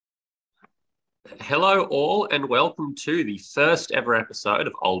Hello, all, and welcome to the first ever episode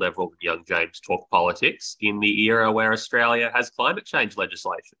of Old Everald and Young James Talk Politics in the era where Australia has climate change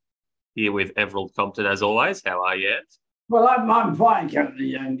legislation. Here with Everald Compton, as always. How are you? Well, I'm fine, Captain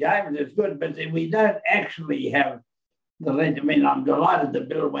Young James. It's good, but we don't actually have the leg. I mean, I'm delighted the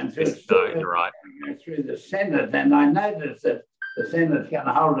bill went through, You're right. through the Senate, and I noticed that the Senate's going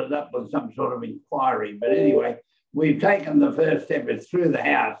to hold it up with some sort of inquiry. But anyway, we've taken the first step. It's through the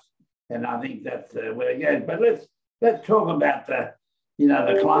House, and I think that's where it goes. But let's talk about the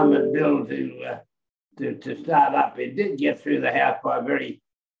climate bill to start up. It did get through the House by a very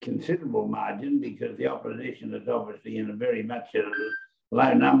considerable margin because the opposition is obviously in a very much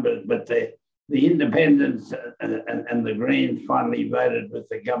low numbers, but the independents and the Greens finally voted with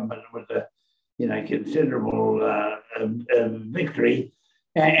the government with a considerable victory.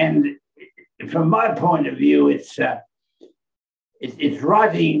 And from my point of view, it's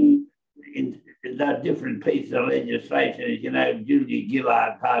writing in the different pieces of legislation. Julia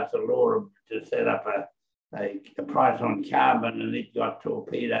Gillard passed a law to set up a price on carbon, and it got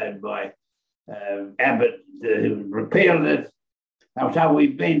torpedoed by Abbott, who repealed it. And so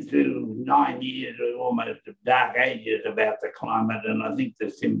we've been through 9 years of almost dark ages about the climate, and I think the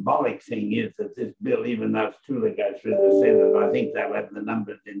symbolic thing is that this bill, even though it's true to go through the Senate, I think they'll have the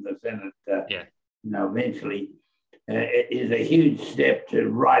numbers in the Senate, eventually, it is a huge step to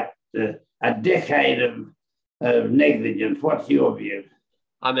right a decade of negligence. What's your view?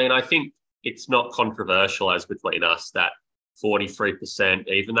 I mean, I think it's not controversial as between us that 43%,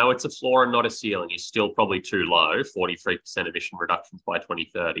 even though it's a floor and not a ceiling, is still probably too low, 43% emission reductions by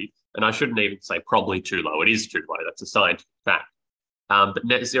 2030. And I shouldn't even say probably too low. It is too low. That's a scientific fact. But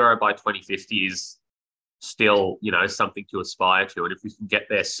net zero by 2050 is still, something to aspire to. And if we can get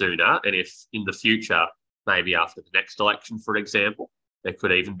there sooner, and if in the future, maybe after the next election, for example, there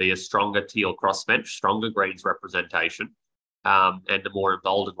could even be a stronger teal crossbench, stronger Greens representation, and a more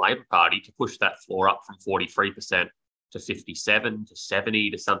emboldened Labor Party to push that floor up from 43% to 57 to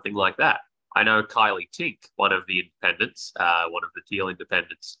 70 to something like that. I know Kylie Tink, one of the independents, one of the teal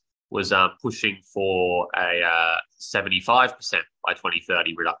independents, was pushing for a 75% by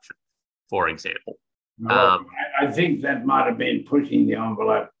 2030 reduction, for example. I think that might have been pushing the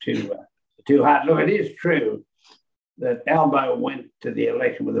envelope too hard. Look, it is true that Albo went to the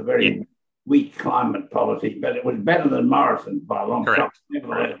election with a very weak climate policy, but it was better than Morrison by a long shot.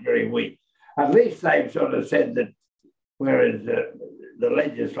 Nevertheless, very weak. At least they've sort of said that, whereas the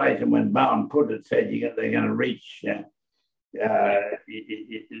legislation, when Bowen put it, said they're going to reach a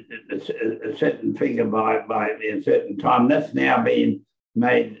certain figure by a certain time. That's now been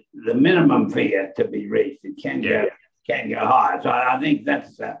made the minimum figure to be reached. It can go higher. So I think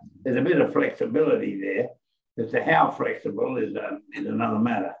there's a bit of flexibility there. As to how flexible is another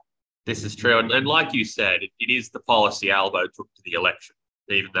matter. This is true. And like you said, it is the policy Albo took to the election,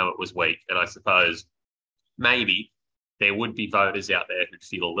 even though it was weak. And I suppose maybe there would be voters out there who'd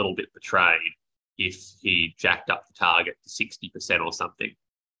feel a little bit betrayed if he jacked up the target to 60% or something.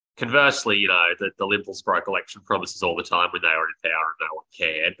 Conversely, the Liberals broke election promises all the time when they were in power and no one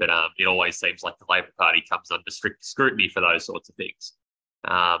cared. But it always seems like the Labor Party comes under strict scrutiny for those sorts of things,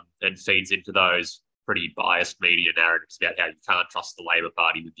 and feeds into those pretty biased media narratives about how you can't trust the Labor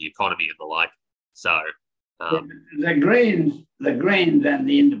Party with the economy and the like. So the Greens and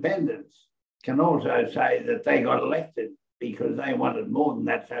the Independents can also say that they got elected because they wanted more than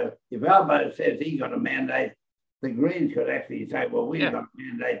that. So if Albo says he got a mandate, the Greens could actually say, well, we got a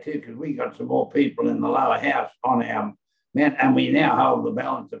mandate too because we got some more people in the lower house on our man, and we now hold the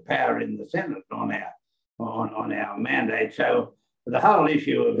balance of power in the Senate on our mandate. So the whole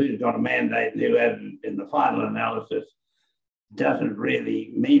issue of who's got a mandate and who hasn't in the final analysis doesn't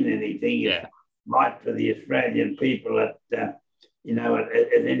really mean anything. It's right for the Australian people at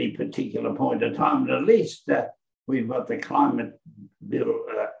any particular point of time. But at least we've got the climate bill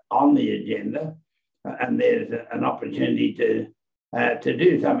on the agenda, and there's an opportunity to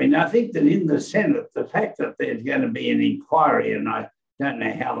do something. I think that in the Senate, the fact that there's going to be an inquiry, and I don't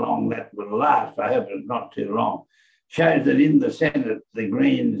know how long that will last, I hope it's not too long, shows that in the Senate, the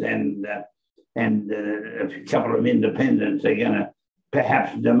Greens and a couple of independents are going to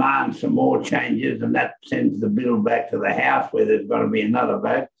perhaps demand some more changes, and that sends the bill back to the House where there's got to be another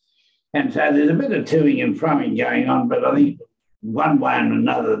vote. And so there's a bit of toing and froing going on, but I think one way and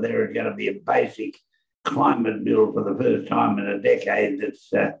another there is going to be a basic climate bill for the first time in a decade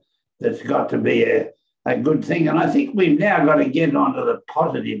that's got to be a good thing. And I think we've now got to get onto the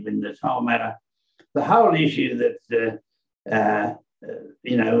positive in this whole matter. The whole issue that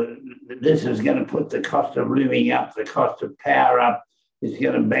this is going to put the cost of living up, the cost of power up, it's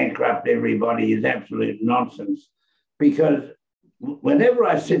going to bankrupt everybody is absolute nonsense. Because whenever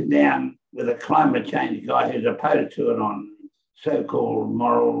I sit down with a climate change guy who's opposed to it on so-called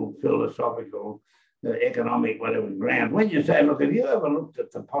moral, philosophical, economic, whatever ground, when you say, look, have you ever looked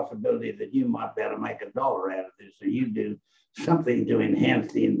at the possibility that you might be able to make $1 out of this, or you do something to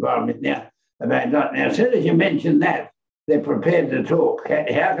enhance the environment? Now, as soon as you mention that, they're prepared to talk.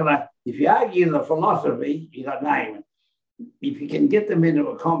 How can I, if you argue the philosophy, you got name. If you can get them into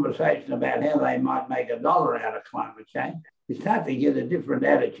a conversation about how they might make $1 out of climate change, you start to get a different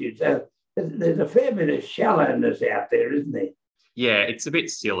attitude. So there's a fair bit of shallowness out there, isn't there? Yeah, it's a bit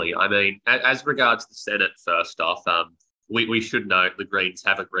silly. I mean, as regards the Senate, first off, we should note the Greens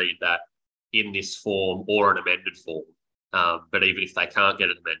have agreed that in this form or an amended form, but even if they can't get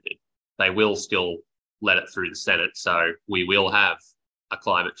it amended, they will still let it through the Senate. So we will have a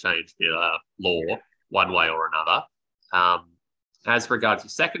climate change law one way or another. As regards your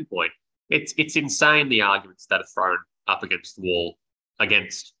second point, it's insane the arguments that are thrown up against the wall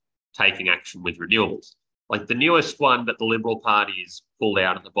against taking action with renewables. Like the newest one that the Liberal Party has pulled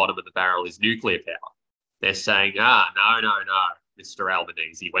out at the bottom of the barrel is nuclear power. They're saying, no, Mr.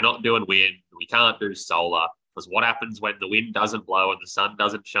 Albanese, we're not doing wind. We can't do solar because what happens when the wind doesn't blow and the sun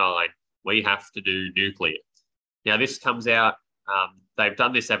doesn't shine? We have to do nuclear. Now, this comes out, they've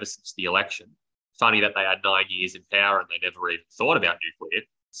done this ever since the election. Funny that they had 9 years in power and they never even thought about nuclear.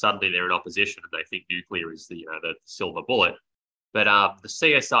 Suddenly they're in opposition and they think nuclear is the silver bullet. But the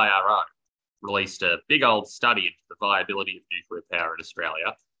CSIRO released a big old study into the viability of nuclear power in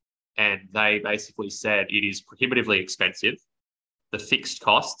Australia. And they basically said it is prohibitively expensive. The fixed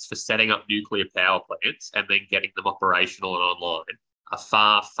costs for setting up nuclear power plants and then getting them operational and online are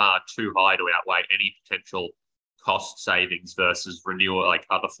far, far too high to outweigh any potential cost savings versus like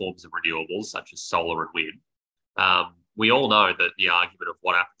other forms of renewables, such as solar and wind. We all know that the argument of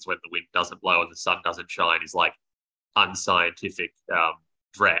what happens when the wind doesn't blow and the sun doesn't shine is like unscientific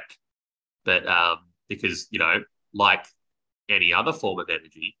dreck. But because, like any other form of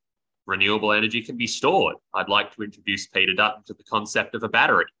energy, renewable energy can be stored. I'd like to introduce Peter Dutton to the concept of a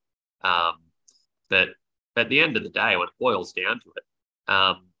battery. But at the end of the day, when it boils down to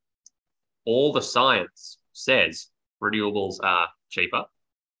it, all the science says renewables are cheaper,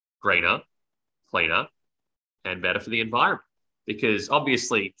 greener, cleaner, and better for the environment. Because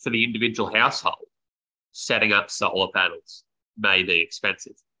obviously for the individual household, setting up solar panels may be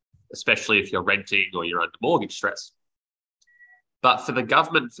expensive, especially if you're renting or you're under mortgage stress. But for the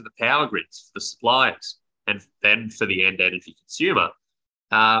government, for the power grids, for the suppliers, and then for the end energy consumer,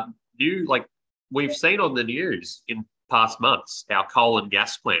 we've seen on the news in past months, our coal and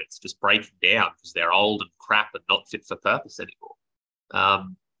gas plants just breaking down because they're old and crap and not fit for purpose anymore.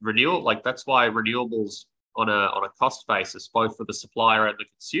 That's why renewables on a cost basis, both for the supplier and the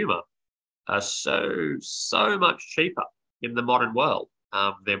consumer, are so much cheaper in the modern world.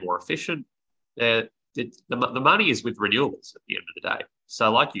 They're more efficient. The money is with renewables at the end of the day.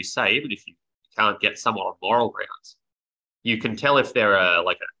 So like you say, even if you can't get someone on moral grounds, you can tell if they're a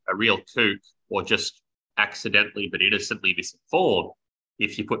real kook or just accidentally but innocently misinformed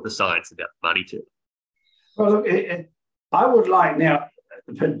if you put the science about money to it. Well, look, I would like now,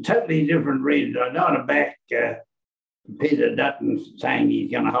 for totally different reasons, I don't want to back Peter Dutton saying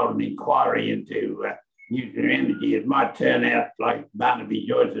he's going to hold an inquiry into nuclear energy. It might turn out like Barnaby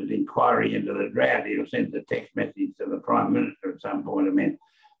Joyce's inquiry into the drought. He'll send a text message to the Prime Minister at some point. I mean,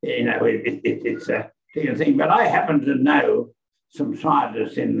 it's a big thing. But I happen to know some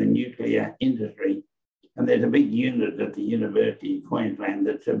scientists in the nuclear industry, and there's a big unit at the University of Queensland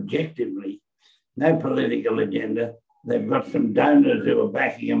that's objectively no political agenda. They've got some donors who are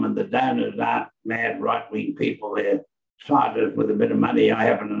backing them, and the donors aren't mad right-wing people. They're scientists with a bit of money, I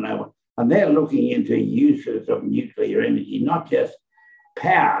happen to know. And they're looking into uses of nuclear energy, not just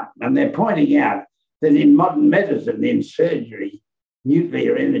power. And they're pointing out that in modern medicine, in surgery,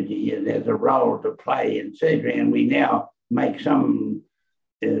 nuclear energy has a role to play in surgery. And we now make some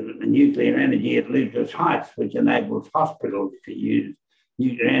nuclear energy at Lucas Heights, which enables hospitals to use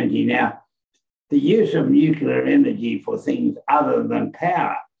nuclear energy. Now, the use of nuclear energy for things other than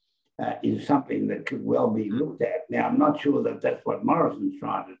power is something that could well be looked at. Now, I'm not sure that that's what Morrison's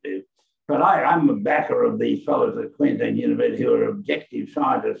trying to do, but I'm a backer of these fellows at Queensland University who are objective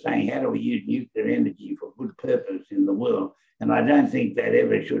scientists saying, how do we use nuclear energy for good purpose in the world? And I don't think that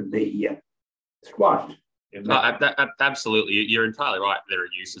ever should be squashed. Absolutely. You're entirely right. There are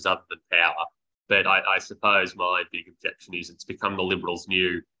uses other than power. But I suppose my big objection is it's become the Liberals'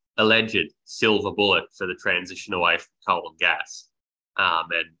 new alleged silver bullet for the transition away from coal and gas.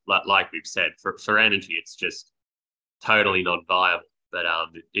 And like we've said, for energy, it's just totally non-viable. But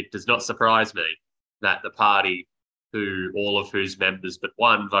it does not surprise me that the party all of whose members but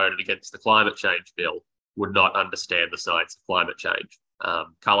one voted against the climate change bill would not understand the science of climate change.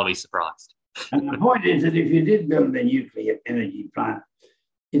 Colour me surprised. And the point is that if you did build a nuclear energy plant,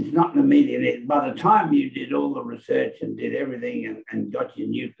 it's not an immediate. By the time you did all the research and did everything and got your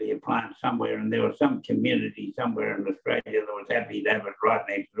nuclear plant somewhere, and there was some community somewhere in Australia that was happy to have it right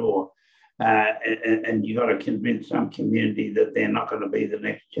next door, and you got to convince some community that they're not going to be the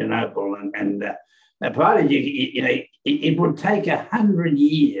next Chernobyl. And part of it would take 100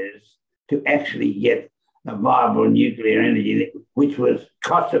 years to actually get a viable nuclear energy, which was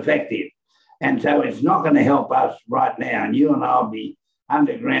cost effective. And so it's not going to help us right now. And you and I'll be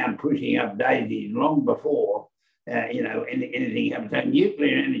underground pushing up daisies long before anything happens. So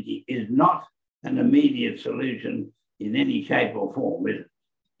nuclear energy is not an immediate solution in any shape or form, is it?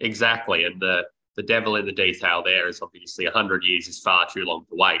 Exactly. And the devil in the detail there is obviously 100 years is far too long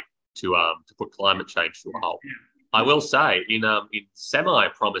to wait to put climate change to a halt. I will say in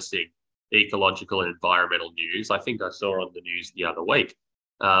semi-promising ecological and environmental news, I think I saw on the news the other week,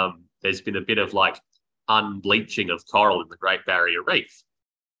 there's been a bit of like unbleaching of coral in the Great Barrier Reef.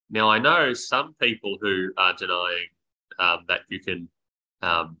 Now, I know some people who are denying that you can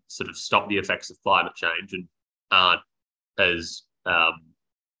sort of stop the effects of climate change and aren't as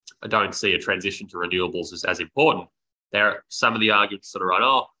I don't see a transition to renewables as important. There are some of the arguments that are right.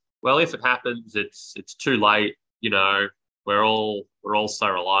 Oh, well, if it happens, it's too late. We're all so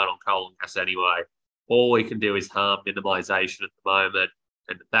reliant on coal and gas anyway. All we can do is harm minimisation at the moment,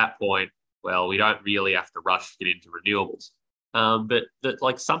 and at that point, well, we don't really have to rush to get into renewables. But that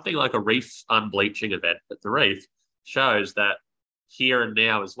like something like a reef unbleaching event at the reef shows that here and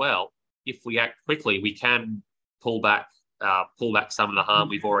now as well, if we act quickly, we can pull back some of the harm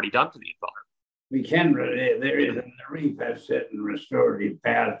we've already done to the environment. We can. There is, and the reef has certain restorative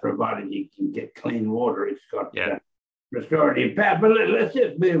powers, provided you can get clean water. It's got restorative power. But let's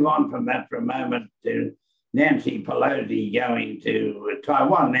just move on from that for a moment to Nancy Pelosi going to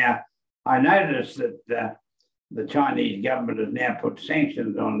Taiwan. Now, I noticed that the Chinese government has now put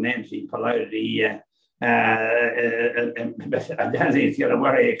sanctions on Nancy Pelosi. But I don't think it's going to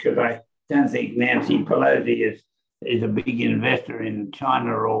worry you, because I don't think Nancy Pelosi is a big investor in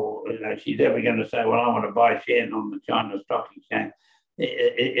China, or she's ever going to say, well, I want to buy shares on the China Stock Exchange.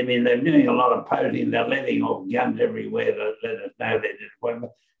 I mean, they're doing a lot of posing. They're letting off guns everywhere to let us know they're just whatever.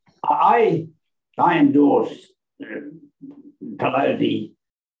 I endorse Pelosi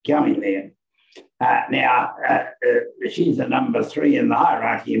going there. Now, she's the number 3 in the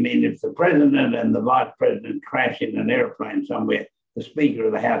hierarchy. I mean, if the president and the vice president crash in an airplane somewhere, the Speaker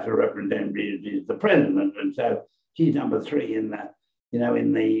of the House of Representatives is the president, and so she's number 3 in the in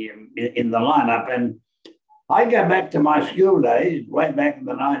the lineup. And I go back to my school days, way back in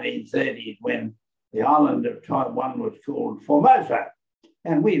the 1930s, when the island of Taiwan was called Formosa,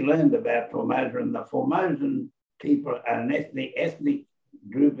 and we learned about Formosa. And the Formosan people are an ethnic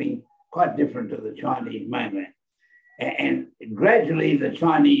grouping quite different to the Chinese mainland. And gradually the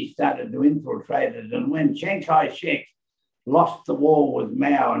Chinese started to infiltrate it. And when Chiang Kai-shek lost the war with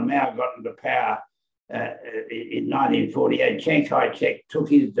Mao, and Mao got into power in 1948, Chiang Kai-shek took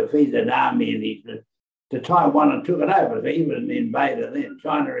his defeated army and to Taiwan and took it over. So he was an invader then.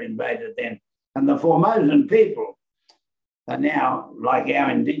 China invaded then. And the Formosan people are now, like our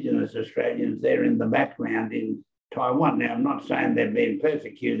Indigenous Australians, they're in the background in Taiwan. Now, I'm not saying they've been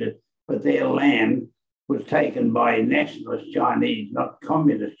persecuted, but their land was taken by nationalist Chinese, not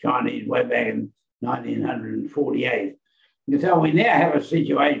communist Chinese, way back in 1948. And so we now have a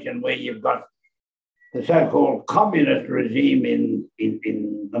situation where you've got the so-called communist regime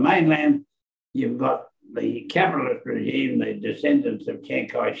in the mainland. You've got the capitalist regime, the descendants of Chiang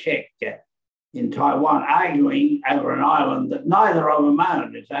Kai-shek in Taiwan, arguing over an island that neither of them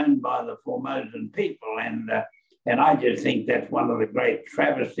own. It's owned by the Formosan people. And I just think that's one of the great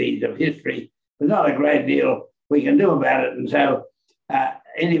travesties of history. There's not a great deal we can do about it. And so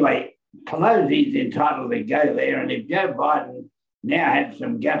anyway, Pelosi's entitled to go there. And if Joe Biden now had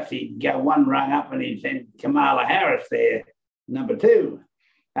some guts, he'd go one rung up and he'd send Kamala Harris there, number 2.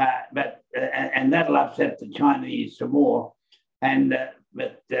 And that'll upset the Chinese some more.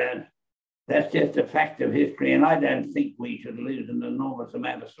 But that's just a fact of history. And I don't think we should lose an enormous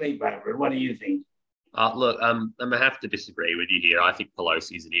amount of sleep over it. What do you think? Look, I'm going to have to disagree with you here. I think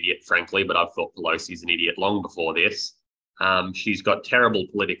Pelosi's an idiot, frankly, but I've thought Pelosi's an idiot long before this. She's got terrible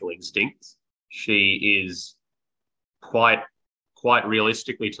political instincts. She is quite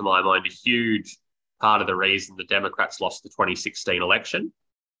realistically, to my mind, a huge part of the reason the Democrats lost the 2016 election.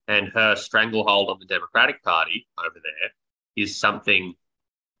 And her stranglehold on the Democratic Party over there is something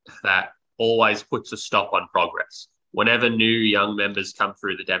that always puts a stop on progress. Whenever new young members come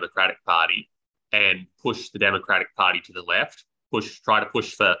through the Democratic Party and push the Democratic Party to the left, try to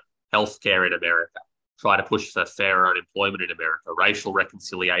push for healthcare in America, try to push for fairer unemployment in America, racial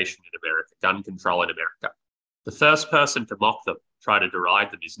reconciliation in America, gun control in America. The first person to mock them, try to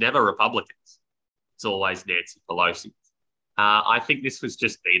deride them, is never Republicans. It's always Nancy Pelosi. I think this was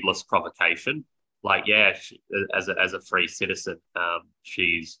just needless provocation. Like, yeah, as a free citizen,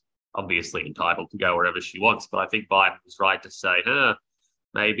 she's obviously entitled to go wherever she wants. But I think Biden was right to say,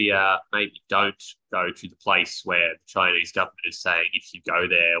 maybe don't go to the place where the Chinese government is saying, if you go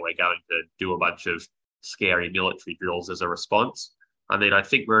there, we're going to do a bunch of scary military drills as a response. I mean, I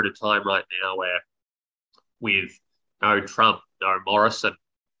think we're at a time right now where, with no Trump, no Morrison,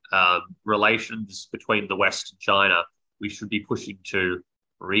 relations between the West and China, we should be pushing to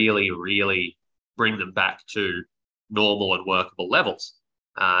really, really bring them back to normal and workable levels.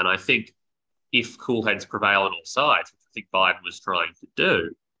 And I think if cool heads prevail on all sides, which I think Biden was trying to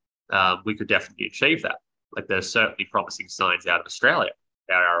do, we could definitely achieve that. Like, there's certainly promising signs out of Australia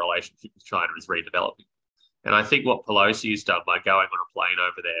how our relationship with China is redeveloping. And I think what Pelosi has done by going on a plane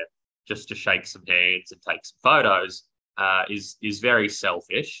over there just to shake some hands and take some photos is very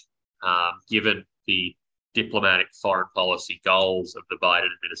selfish, given the diplomatic foreign policy goals of the Biden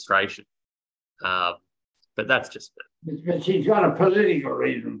administration. But that's just it. But she's got a political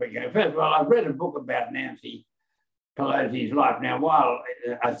reason for going. First of all, I've read a book about Nancy Pelosi's life. Now, while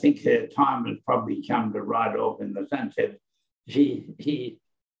I think her time has probably come to ride off in the sunset, she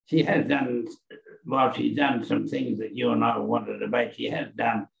has done, while she's done some things that you and I want to debate, she has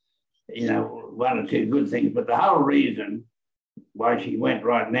done, one or two good things. But the whole reason why she went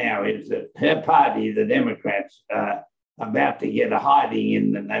right now is that her party, the Democrats, are about to get a hiding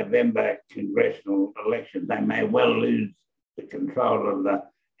in the November congressional election. They may well lose the control of the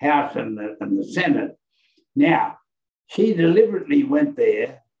House and the Senate. Now, she deliberately went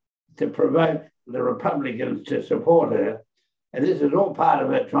there to provoke the Republicans to support her. And this is all part of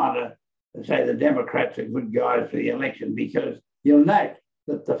her trying to say the Democrats are good guys for the election, because you'll note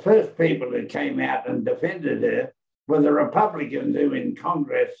that the first people who came out and defended her were the Republicans who in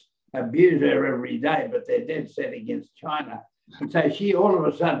Congress abuse her every day, but they're dead set against China. And so she all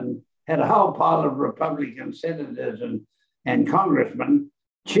of a sudden had a whole pile of Republican senators and congressmen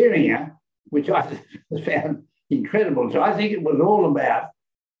cheering her, which I found incredible. So I think it was all about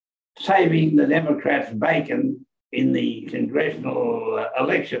saving the Democrats' bacon in the congressional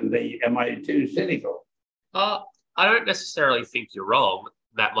election. Am I too cynical? I don't necessarily think you're wrong.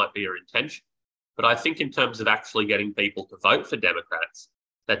 That might be your intention. But I think in terms of actually getting people to vote for Democrats,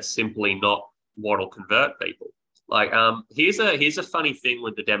 that's simply not what will convert people. Like, here's a funny thing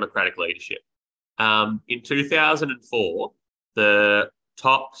with the Democratic leadership. In 2004, the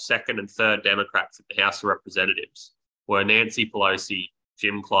top, second, and third Democrats in the House of Representatives were Nancy Pelosi,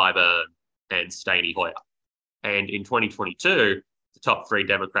 Jim Clyburn, and Steny Hoyer. And in 2022, the top three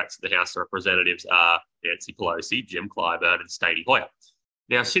Democrats in the House of Representatives are Nancy Pelosi, Jim Clyburn, and Steny Hoyer.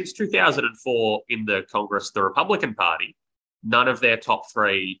 Now, since 2004 in the Congress, the Republican Party, none of their top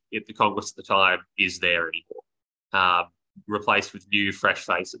three at the Congress at the time is there anymore, replaced with new, fresh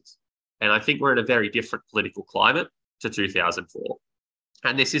faces. And I think we're in a very different political climate to 2004.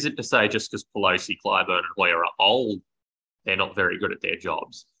 And this isn't to say just because Pelosi, Clyburn, and Hoyer are old, they're not very good at their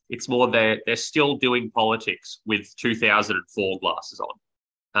jobs. It's more they're still doing politics with 2004 glasses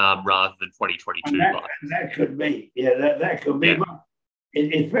on, rather than 2022 glasses. That could be. Yeah, that could be. Yeah. Well,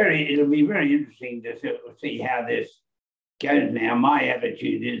 it'll be very interesting to see how this goes now. My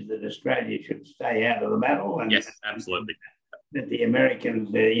attitude is that Australia should stay out of the battle. And yes, absolutely. That the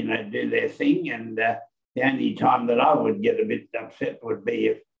Americans, do their thing. And the only time that I would get a bit upset would be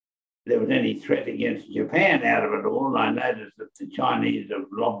if there was any threat against Japan out of it all. And I noticed that the Chinese have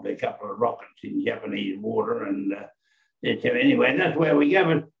lobbed a couple of rockets in Japanese water. And anyway, that's where we go.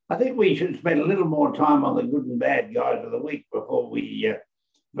 But I think we should spend a little more time on the good and bad guys of the week before we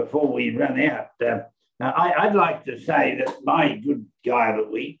run out. I'd like to say that my good guy of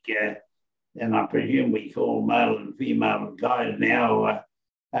the week, and I presume we call male and female guys now,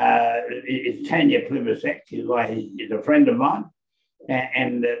 is Tanya Plibersek, who is a friend of mine.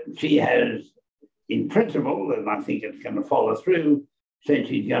 And she has, in principle, and I think it's going to follow through, said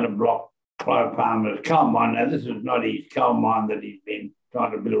she's going to block Clive Palmer's coal mine. Now, this is not his coal mine that he's been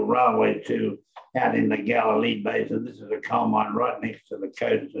trying to build railways to out in the Galilee Basin. This is a coal mine right next to the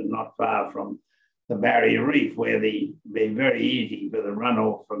coast and not far from the Barrier Reef, where it'd be very easy for the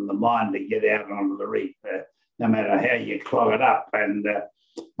runoff from the mine to get out onto the reef, no matter how you clog it up. And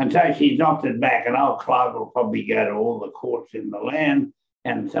And so she knocked it back, and old Clive will probably go to all the courts in the land,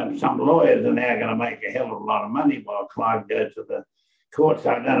 and some lawyers are now going to make a hell of a lot of money while Clive goes to the courts.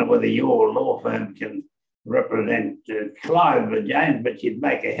 I don't know whether your law firm can represent Clive, James, but you'd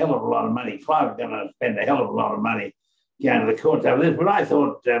make a hell of a lot of money. Clive's going to spend a hell of a lot of money going to the courts over this. But I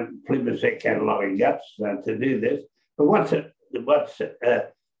thought Plibersek had a lot of guts to do this. But what's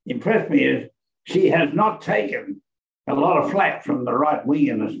impressed me is she has not taken a lot of flack from the right wing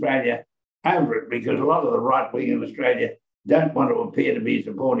in Australia over it, because a lot of the right wing in Australia don't want to appear to be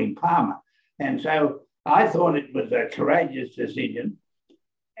supporting Palmer. And so I thought it was a courageous decision,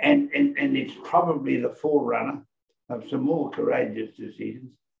 and it's probably the forerunner of some more courageous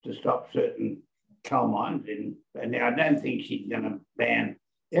decisions to stop certain coal mines. And now I don't think she's going to ban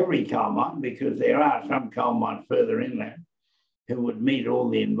every coal mine, because there are some coal mines further inland who would meet all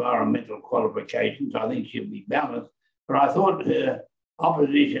the environmental qualifications. I think she'll be balanced. But I thought her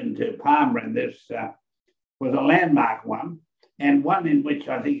opposition to Palmer in this was a landmark one, and one in which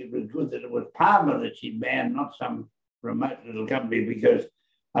I think it was good that it was Palmer that she banned, not some remote little company, because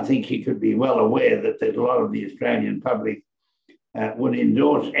I think she could be well aware that there's a lot of the Australian public would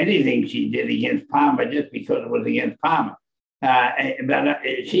endorse anything she did against Palmer just because it was against Palmer. But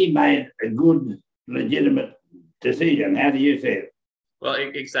she made a good, legitimate decision. How do you see it? Well,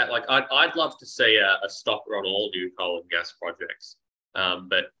 exactly. Like I'd love to see a stopper on all new coal and gas projects,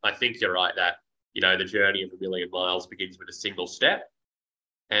 but I think you're right that the journey of a million miles begins with a single step.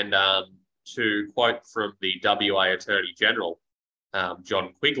 And to quote from the WA Attorney General,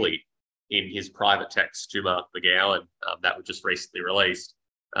 John Quigley, in his private text to Mark McGowan that was just recently released,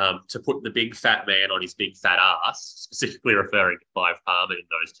 to put the big fat man on his big fat ass, specifically referring to Clive Palmer in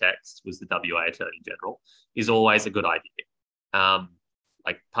those texts, was the WA Attorney General, is always a good idea.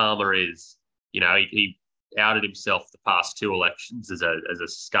 Like Palmer is, he outed himself the past two elections as a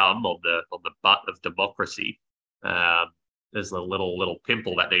scum on the butt of democracy. There's a little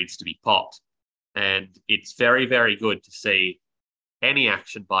pimple that needs to be popped, and it's very, very good to see any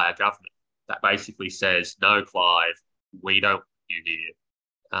action by a government that basically says, no, Clive, we don't want you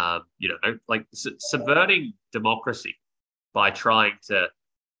here. Like subverting democracy by trying to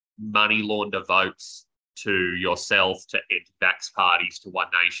money launder votes to yourself, to anti-vax parties, to One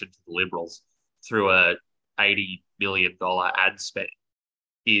Nation, to the Liberals through a $80 million ad spend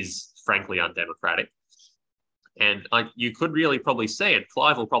is frankly undemocratic. And you could really probably see, and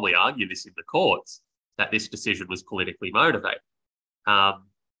Clive will probably argue this in the courts, that this decision was politically motivated.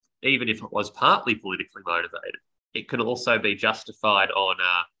 Even if it was partly politically motivated, it can also be justified on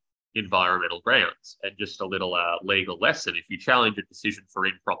environmental grounds. And just a little legal lesson: if you challenge a decision for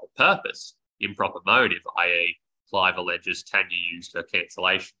improper purpose, improper motive, i.e. Clive alleges Tanya used her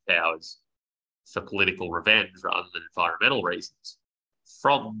cancellation powers for political revenge rather than environmental reasons.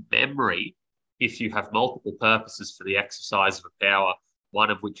 From memory, if you have multiple purposes for the exercise of a power, one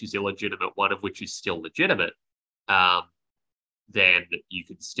of which is illegitimate, one of which is still legitimate, then you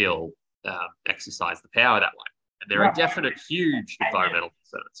can still exercise the power that way. And there are definite huge environmental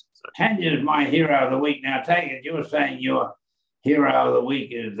concerns. So. Tanya's my hero of the week. Now, take it, you were saying your hero of the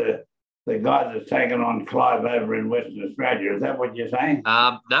week is the guy that's taken on Clive over in Western Australia. Is that what you're saying?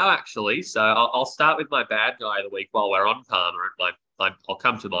 No, actually. So I'll start with my bad guy of the week while we're on Palmer. I'll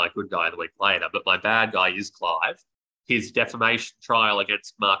come to my good guy of the week later, but my bad guy is Clive. His defamation trial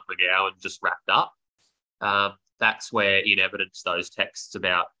against Mark McGowan just wrapped up. That's where, in evidence, those texts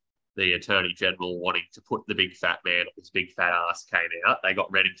about the Attorney General wanting to put the big fat man on his big fat ass came out. They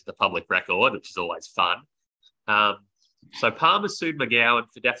got read into the public record, which is always fun. So Palmer sued McGowan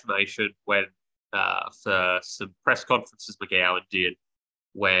for defamation when for some press conferences McGowan did,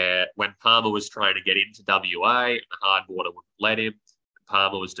 where when Palmer was trying to get into WA and the hard border wouldn't let him,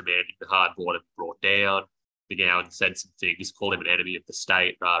 Palmer was demanding the hard border be brought down. McGowan said some things, called him an enemy of the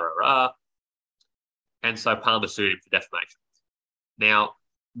state, rah, rah, rah. And so Palmer sued him for defamation. Now,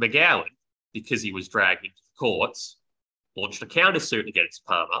 McGowan, because he was dragged into the courts, launched a countersuit against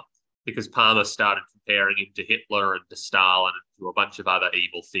Palmer because Palmer started comparing him to Hitler and to Stalin and to a bunch of other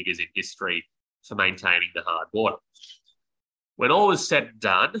evil figures in history for maintaining the hard border. When all was said and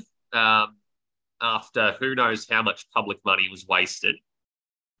done, after who knows how much public money was wasted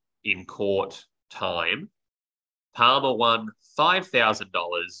in court time, Palmer won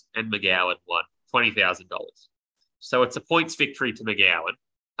 $5,000 and McGowan won $20,000. So it's a points victory to McGowan.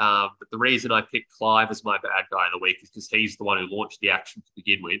 But the reason I picked Clive as my bad guy of the week is because he's the one who launched the action to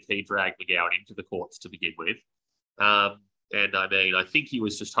begin with. He dragged McGowan into the courts to begin with. And I mean, I think he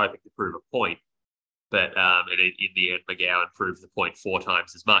was just hoping to prove a point. But in the end, McGowan proved the point 4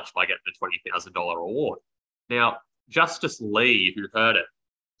 times as much by getting a $20,000 award. Now, Justice Lee, who heard it,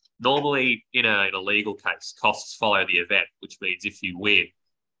 normally in a legal case, costs follow the event, which means if you win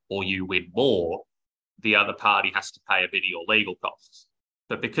or you win more, the other party has to pay a bit of your legal costs.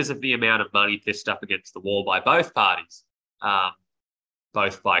 But because of the amount of money pissed up against the wall by both parties,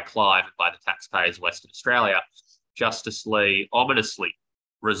 both by Clive and by the taxpayers of Western Australia, Justice Lee ominously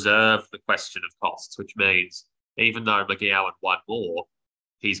reserved the question of costs, which means even though McGowan won more,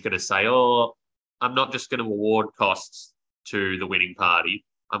 he's going to say, oh, I'm not just going to award costs to the winning party.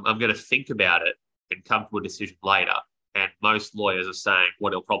 I'm going to think about it and come to a decision later. And most lawyers are saying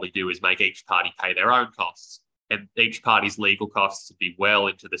what he'll probably do is make each party pay their own costs. And each party's legal costs would be well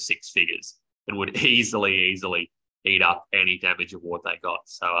into the six figures and would easily eat up any damage award they got.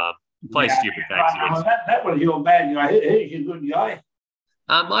 So play stupid games. Well, that was your bad guy. Who's your good guy?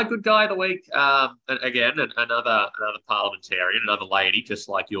 My good guy of the week, again, another parliamentarian, another lady just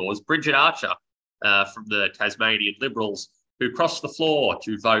like yours, Bridget Archer from the Tasmanian Liberals, who crossed the floor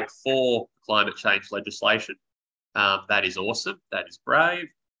to vote for climate change legislation. That is awesome. That is brave.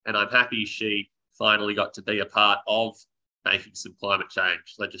 And I'm happy she finally got to be a part of making some climate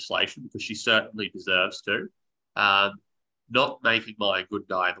change legislation because she certainly deserves to. Not making my good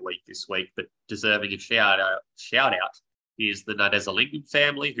guy of the week this week, but deserving a shout out is the Nadesalingam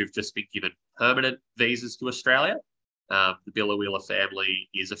family, who've just been given permanent visas to Australia. The Biloela family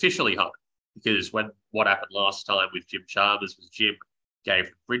is officially home because what happened last time with Jim Chalmers was Jim gave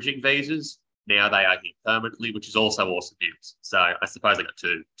them bridging visas. Now they are here permanently, which is also awesome news. So I suppose I got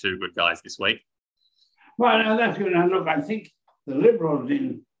two good guys this week. Well, no, that's good. And look, I think the Liberals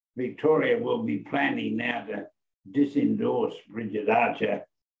in Victoria will be planning now to disendorse Bridget Archer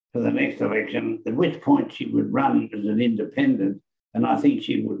for the next election, at which point she would run as an independent, and I think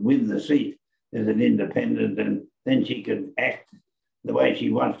she would win the seat as an independent, and then she could act the way she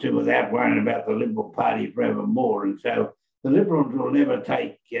wants to without worrying about the Liberal Party forevermore. And so the Liberals will never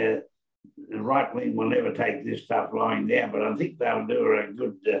take, the right wing will never take this stuff lying down, but I think they'll do her a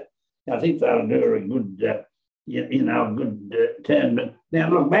good, good turn. But now,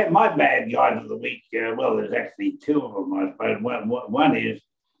 look, my bad guys of the week, well, there's actually two of them, I suppose. One is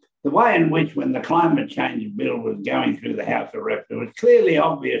the way in which when the climate change bill was going through the House of Reps, it was clearly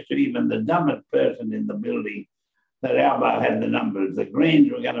obvious to even the dumbest person in the building that Albo had the numbers. The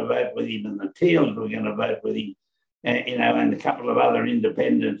Greens were going to vote with him and the Teals were going to vote with him, and a couple of other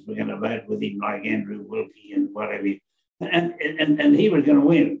independents were going to vote with him, like Andrew Wilkie and whatever. And he was going to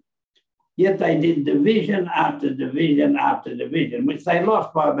win. Yet they did division after division after division, which they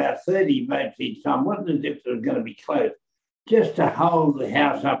lost by about 30 votes each time. It wasn't as if it was going to be close, just to hold the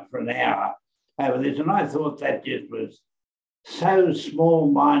House up for an hour over this. And I thought that just was so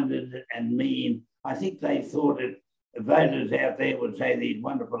small-minded and mean. I think they thought that voters out there would say these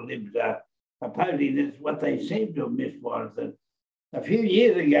wonderful Libs are opposing this. What they seemed to have missed was that a few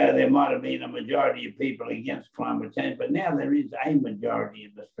years ago, there might have been a majority of people against climate change, but now there is a majority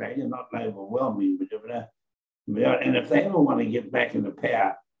in Australia, not an overwhelming majority. And if they ever want to get back into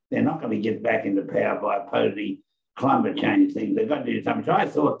power, they're not going to get back into power by opposing climate change things. They've got to do something. So I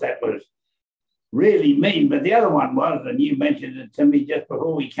thought that was really mean. But the other one was, and you mentioned it to me just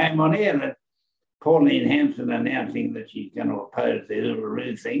before we came on air, that Pauline Hanson announcing that she's going to oppose the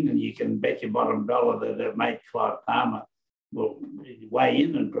Uluru thing, and you can bet your bottom dollar that her mate Clive Palmer will weigh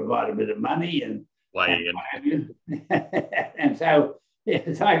in and provide a bit of money and weigh in. And so,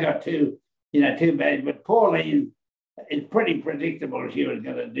 yes, I got too bad. But Pauline, it's pretty predictable she was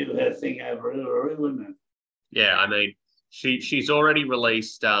going to do her thing over Uluru, wasn't it? Yeah, I mean, she's already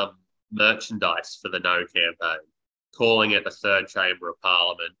released merchandise for the No campaign, calling it the third chamber of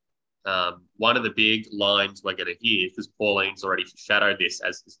Parliament. One of the big lines we're going to hear, because Pauline's already foreshadowed this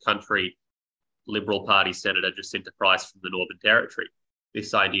as this country Liberal Party Senator Jacinta Price from the Northern Territory,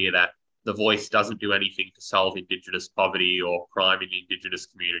 this idea that the Voice doesn't do anything to solve Indigenous poverty or crime in the Indigenous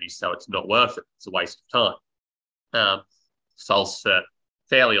communities, so it's not worth it. It's a waste of time. False for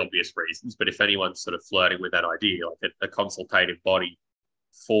fairly obvious reasons, but if anyone's sort of flirting with that idea, like a consultative body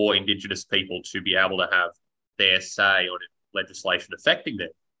for Indigenous people to be able to have their say on legislation affecting them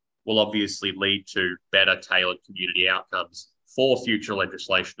will obviously lead to better tailored community outcomes for future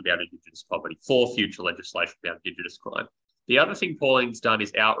legislation about Indigenous poverty, for future legislation about Indigenous crime. The other thing Pauline's done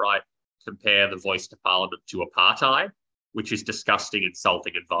is outright compare the Voice to Parliament to apartheid, which is disgusting,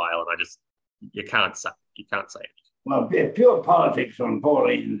 insulting, and vile. And you can't say it. Well, pure politics on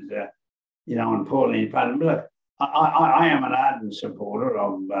Pauline's, on Pauline's part. Look, I am an ardent supporter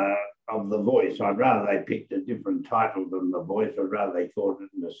of the Voice. I'd rather they picked a different title than the Voice. I'd rather they called it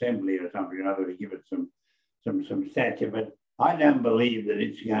an assembly or something or other to give it some stature. But I don't believe that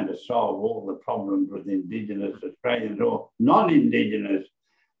it's going to solve all the problems with Indigenous Australians or non-Indigenous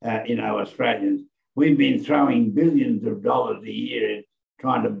Australians. We've been throwing billions of dollars a year in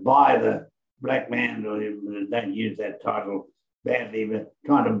trying to buy the black man, or don't use that title badly, but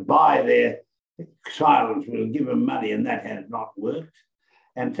trying to buy their silence. We'll give them money, and that has not worked.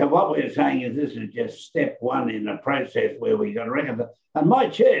 And so what we're saying is this is just step one in a process where we got to reconcile. And my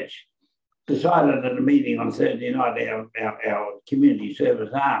church decided at a meeting on Thursday night, our community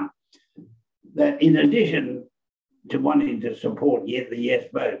service arm, that in addition to wanting to support the Yes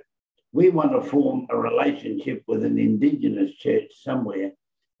vote, we want to form a relationship with an Indigenous church somewhere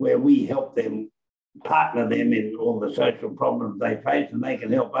where we help them, partner them in all the social problems they face, and they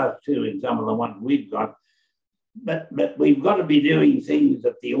can help us too in some of the ones we've got. But we've got to be doing things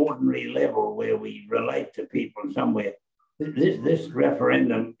at the ordinary level where we relate to people somewhere. This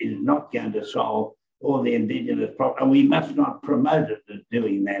referendum is not going to solve all the Indigenous problems, and we must not promote it as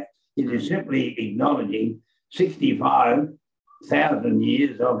doing that. It is simply acknowledging 65,000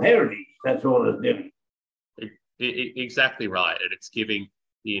 years of heritage. That's all it's doing. Exactly right. And it's giving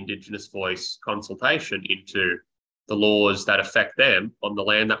the Indigenous voice consultation into the laws that affect them on the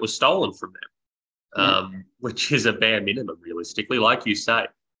land that was stolen from them. Which is a bare minimum, realistically. Like you say,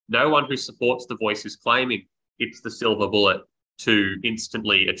 no one who supports the voice is claiming it's the silver bullet to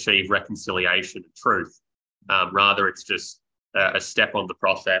instantly achieve reconciliation and truth. Rather, it's just a step on the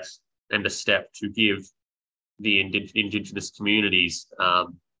process and a step to give the Indigenous communities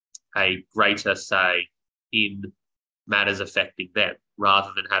a greater say in matters affecting them,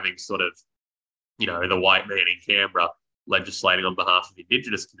 rather than having sort of, the white man in Canberra legislating on behalf of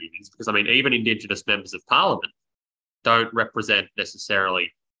Indigenous communities. Because, even Indigenous members of Parliament don't represent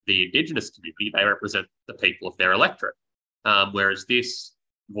necessarily the Indigenous community. They represent the people of their electorate. Whereas this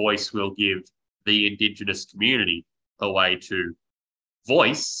voice will give the Indigenous community a way to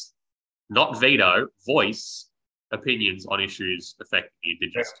voice, not veto, voice opinions on issues affecting the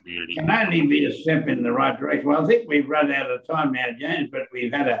Indigenous community. It can only be a step in the right direction. Well, I think we've run out of time now, James, but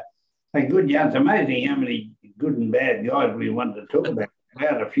we've had a good year. It's amazing how many good and bad guys we want to talk about. We've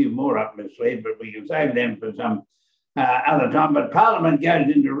had a few more up my sleeve, but we can save them for some other time. But Parliament goes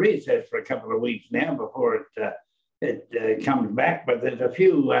into recess for a couple of weeks now before it comes back. But there's a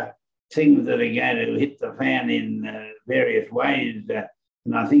few things that are going to hit the fan in various ways.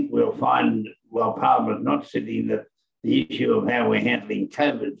 And I think we'll find, while Parliament's not sitting, that the issue of how we're handling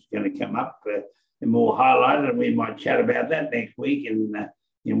COVID is going to come up and more highlighted. And we might chat about that next week in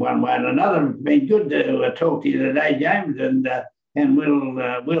one way and another. It's been good to talk to you today, James, and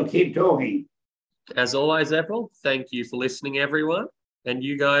we'll keep talking. As always, April, thank you for listening, everyone. And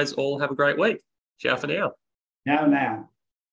you guys all have a great week. Ciao for now. Now.